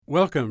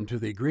Welcome to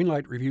the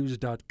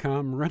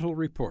GreenlightReviews.com Rental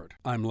Report.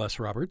 I'm Les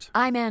Roberts.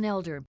 I'm Ann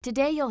Elder.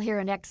 Today you'll hear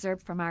an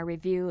excerpt from our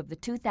review of the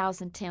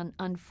 2010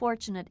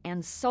 unfortunate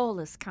and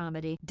soulless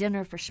comedy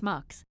Dinner for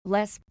Schmucks.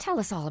 Les, tell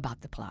us all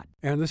about the plot.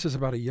 And this is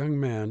about a young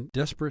man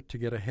desperate to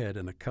get ahead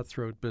in a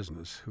cutthroat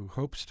business who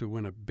hopes to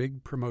win a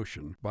big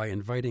promotion by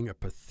inviting a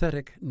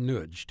pathetic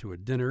nudge to a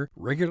dinner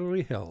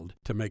regularly held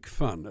to make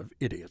fun of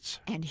idiots.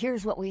 And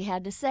here's what we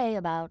had to say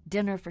about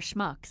Dinner for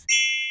Schmucks.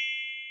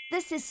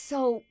 This is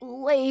so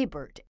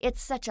labored.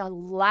 It's such a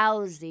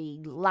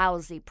lousy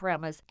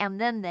premise.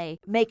 And then they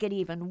make it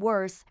even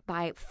worse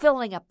by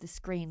filling up the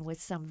screen with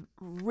some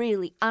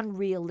really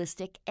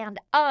unrealistic and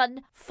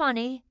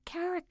unfunny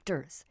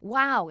characters.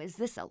 Wow, is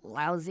this a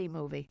lousy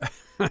movie?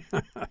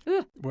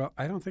 Well,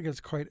 I don't think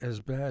it's quite as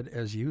bad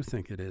as you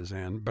think it is,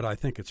 Ann, but I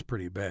think it's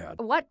pretty bad.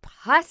 What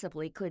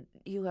possibly could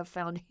you have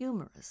found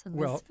humorous in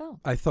this film?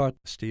 I thought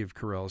Steve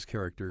Carell's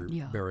character,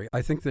 Barry,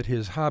 I think that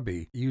his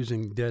hobby,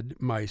 using dead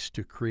mice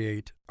to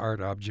create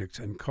art objects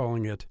and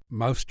calling it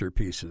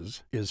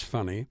mousterpieces, is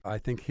funny. I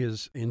think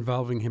his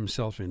involving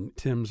himself in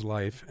Tim's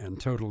life and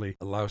totally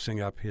lousing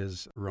up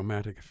his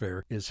romantic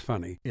affair is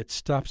funny. It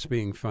stops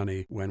being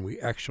funny when we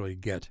actually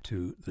get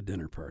to the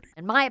dinner party.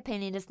 In my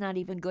opinion, it's not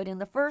even good in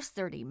the first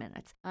 30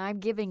 minutes. I'm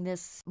giving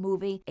this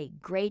movie a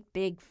great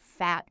big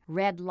fat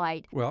red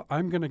light. Well,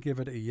 I'm going to give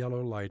it a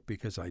yellow light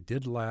because I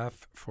did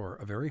laugh for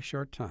a very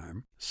short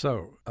time.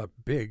 So, a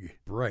big,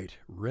 bright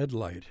red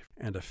light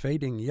and a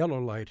fading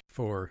yellow light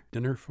for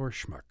Dinner for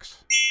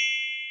Schmucks.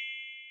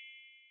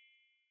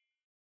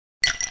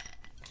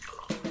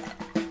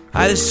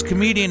 Hi, this is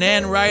comedian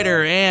and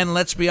writer, and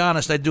let's be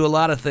honest, I do a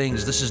lot of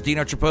things. This is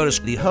Dino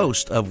Tripodis, the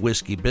host of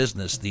Whiskey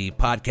Business, the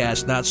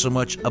podcast not so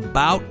much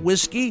about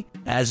whiskey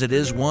as it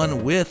is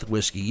one with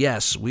whiskey.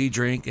 Yes, we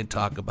drink and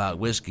talk about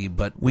whiskey,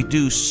 but we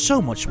do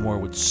so much more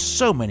with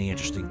so many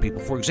interesting people.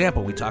 For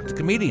example, we talk to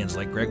comedians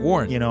like Greg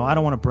Warren. You know, I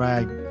don't want to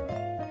brag,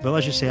 but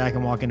let's just say I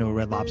can walk into a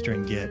Red Lobster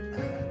and get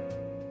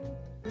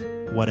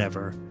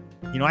whatever.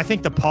 You know, I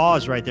think the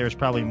pause right there is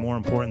probably more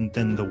important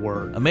than the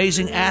word.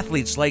 Amazing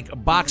athletes like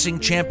boxing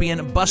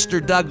champion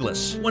Buster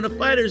Douglas. When a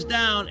fighter's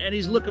down and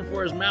he's looking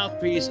for his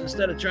mouthpiece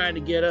instead of trying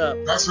to get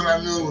up. That's when I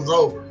knew it was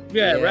over.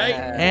 Yeah, right?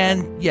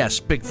 And yes,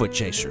 Bigfoot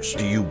chasers.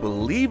 Do you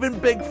believe in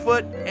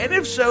Bigfoot? And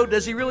if so,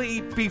 does he really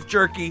eat beef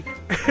jerky?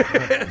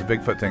 The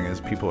Bigfoot thing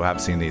is people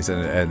have seen these,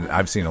 and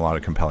I've seen a lot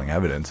of compelling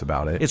evidence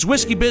about it. It's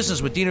Whiskey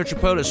Business with Dino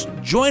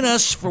Tripodis. Join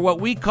us for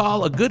what we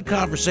call a good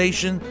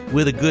conversation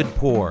with a good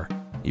pour.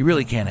 You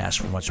really can't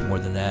ask for much more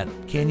than that,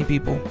 can you,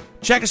 people?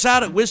 Check us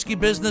out at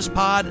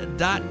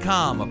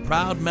whiskeybusinesspod.com, a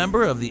proud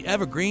member of the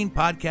Evergreen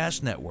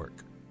Podcast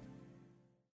Network.